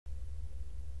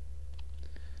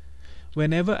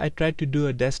Whenever I try to do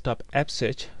a desktop app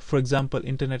search, for example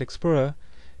Internet Explorer,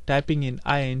 typing in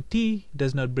INT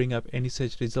does not bring up any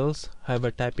search results. However,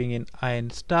 typing in IN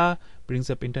star brings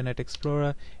up Internet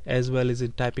Explorer, as well as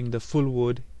in typing the full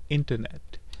word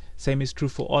Internet. Same is true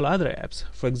for all other apps.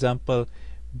 For example,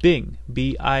 Bing,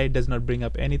 BI does not bring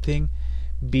up anything.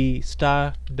 B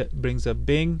star brings up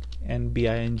Bing, and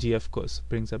BING of course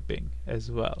brings up Bing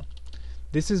as well.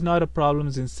 This is not a problem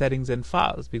in settings and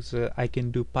files, because I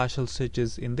can do partial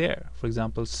searches in there. For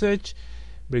example, search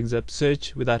brings up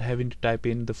search without having to type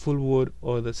in the full word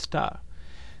or the star.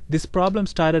 This problem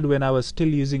started when I was still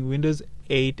using Windows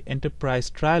 8 Enterprise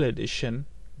Trial Edition,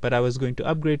 but I was going to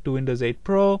upgrade to Windows 8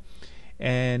 Pro,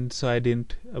 and so I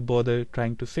didn't bother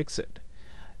trying to fix it.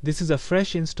 This is a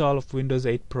fresh install of Windows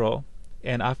 8 Pro,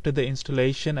 and after the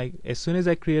installation, as soon as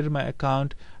I created my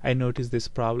account, I noticed this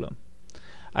problem.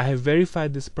 I have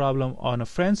verified this problem on a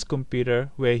friend's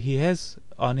computer where he has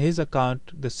on his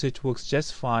account the search works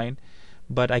just fine,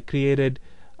 but I created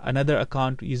another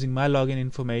account using my login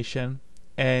information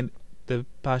and the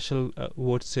partial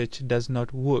word search does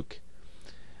not work.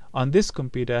 On this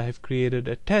computer I have created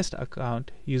a test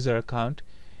account, user account,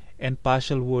 and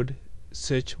partial word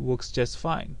search works just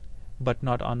fine, but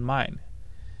not on mine.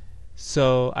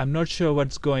 So I'm not sure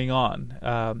what's going on.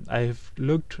 I've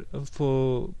looked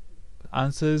for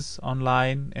answers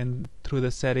online and through the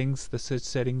settings, the search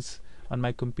settings on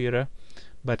my computer,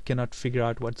 but cannot figure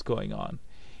out what's going on.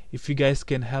 If you guys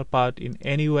can help out in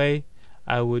any way,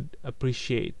 I would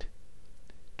appreciate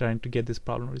trying to get this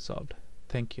problem resolved.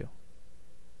 Thank you.